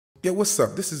Yo, what's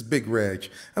up? This is Big Reg.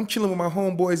 I'm chilling with my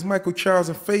homeboys Michael, Charles,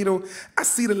 and Fado. I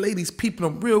see the ladies peeping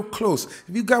them real close.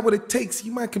 If you got what it takes,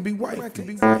 you might can be wife.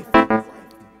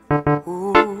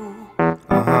 Ooh,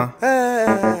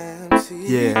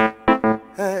 yeah.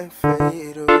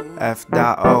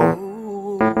 F.O.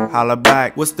 Holla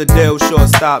back. What's the deal?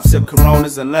 Shortstop, sip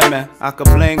Coronas and lemon. I could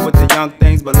bling with the young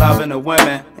things, but loving the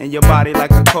women. And your body like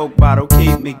a Coke bottle,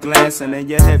 keep me glancing. And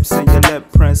your hips and your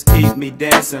lip prints keep me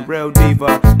dancing. Real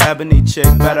diva, ebony chick,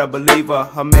 better believe her.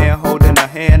 Her man holding her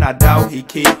hand, I doubt he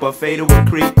keep her. Fatal a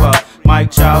creeper,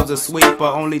 Mike Charles a sweeper.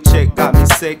 Only chick got me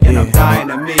sick and I'm dying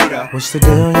to meet her. What's the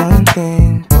deal, young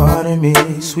thing? Pardon me,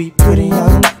 sweet pretty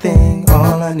young thing.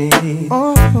 All I need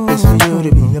is for you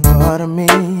to be a part of me.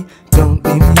 Don't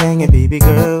leave me hanging, baby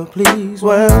girl, please.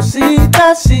 Well, see,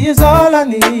 that she is all I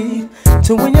need.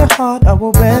 To win your heart, I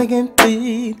will beg and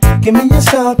plead. Give me a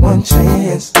shot, one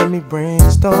chance. Let me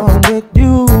brainstorm with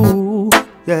you.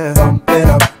 Yeah, bump it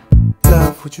up.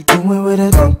 Love what you doing with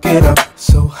it. Don't get up.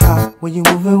 So hot when you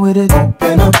moving with it.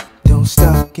 Open up. Don't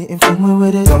stop getting fluent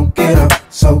with it. Don't get up.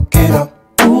 So get up.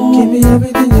 Ooh. Give me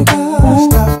everything you got.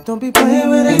 Don't stop. Don't be playing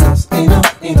with it.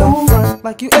 Enough. Don't front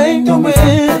like you ain't doing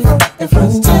it. In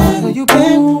front time when you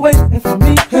been waiting for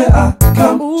me. Here I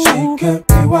come. Ooh. She could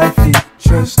be wifey.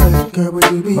 Just like girl, would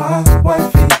you be my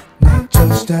wifey? Not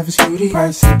just average cutie.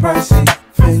 Pricey.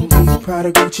 Fendi,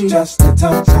 Prada, Gucci. Just the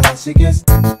tongue she gets.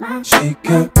 She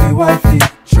could be wifey.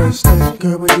 Just like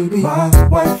girl, would you be my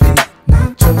wifey?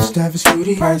 Not just average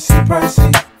cutie.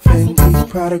 Pricey. Fendi,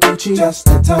 Prada, Gucci. Just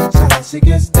the tongue she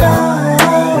gets down.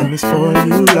 Let me spoil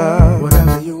you, love.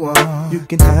 Whatever you want. You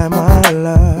can have my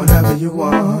love. Whatever you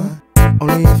want.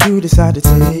 Only if you decide to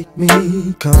take me.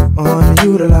 Come on and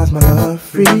utilize my love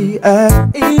free.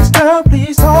 At ease, girl,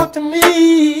 please talk to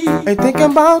me. Ain't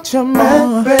thinking about your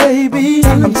man, baby.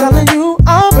 I'm telling you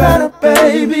I'm better,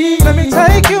 baby. Let me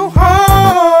take you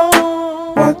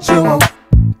home. What you want?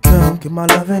 Come get my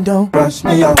love and don't rush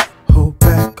me off. Hold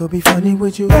back, go be funny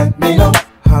with you. Let me know.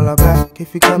 Holla back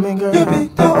if you coming, girl. You be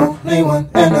the only one,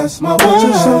 and that's my word.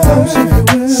 You're so close,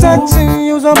 sexing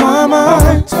you's on my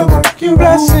mind. To work you,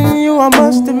 blessing you, I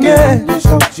must admit.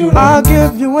 I'll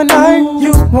give you a night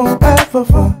you won't ever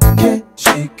forget.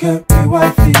 She could be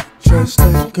wifey. Just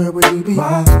like girl, would you be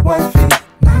my wifey?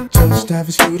 Not just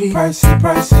average cutie.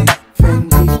 Pricey.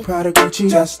 Fendi, Prada, Gucci.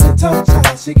 Just the tongue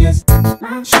she gets.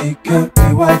 She could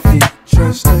be wifey.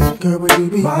 Just like girl, would you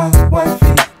be my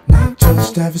wifey? Not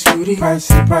just average cutie.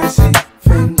 Pricey.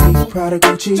 Fendi, Prada,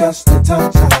 Gucci. Just the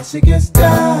tongue she gets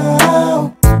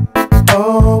down.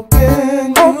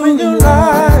 Open you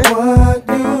like what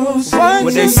you see.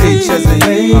 What they see,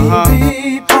 Chizzy.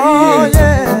 Oh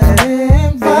yeah.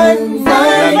 Invite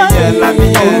Let me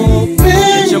in.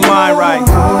 Get your mind right.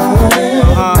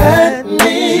 Let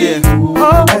me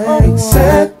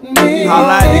accept me. I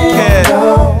like the kid.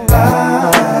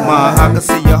 I can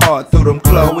see your heart through them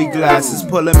Chloe glasses,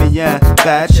 pulling me in.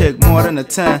 Bad chick, more than a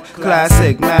 10.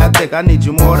 Classic, mad thick, I need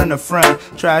you more than a friend.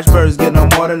 Trash birds get no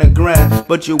more than a grin,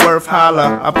 but you worth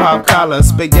holler. I pop collar,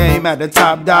 spit game at the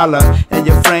top dollar. And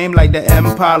your frame like the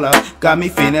Impala. Got me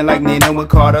feeling like Nina with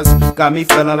Carter's. Got me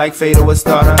feeling like Fatal with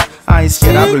Starter. I ain't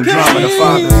scared, I bring drama to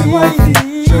fathers. Wifey,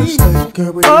 just like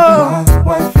girl, would you be my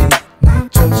wifey?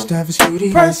 Not just average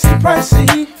cutie.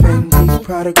 Pricey. Fendi,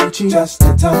 Prada, Gucci. Just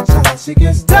the tongue she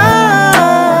gets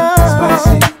down.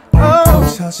 Spicy.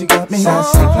 Knows how she got me.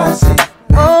 Sassy, classy.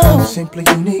 Simply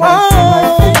unique.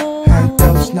 Wifey. High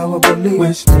dose, now I believe.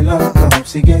 Wish me luck, no,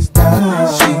 she gets down.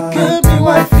 She could be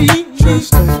wifey.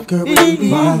 Just like girl, would you be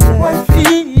my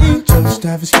wifey? Not just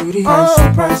average cutie.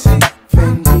 Pricey.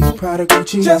 Fendi, Prada,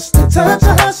 Gucci. Just the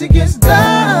tongue she gets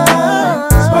down.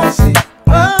 Spicy.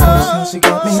 How she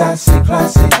got me. Sassy,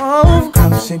 classy.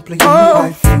 Come simply, you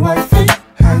wifey.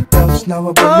 High dose, now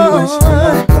I believe. Wish me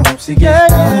luck, no, she gets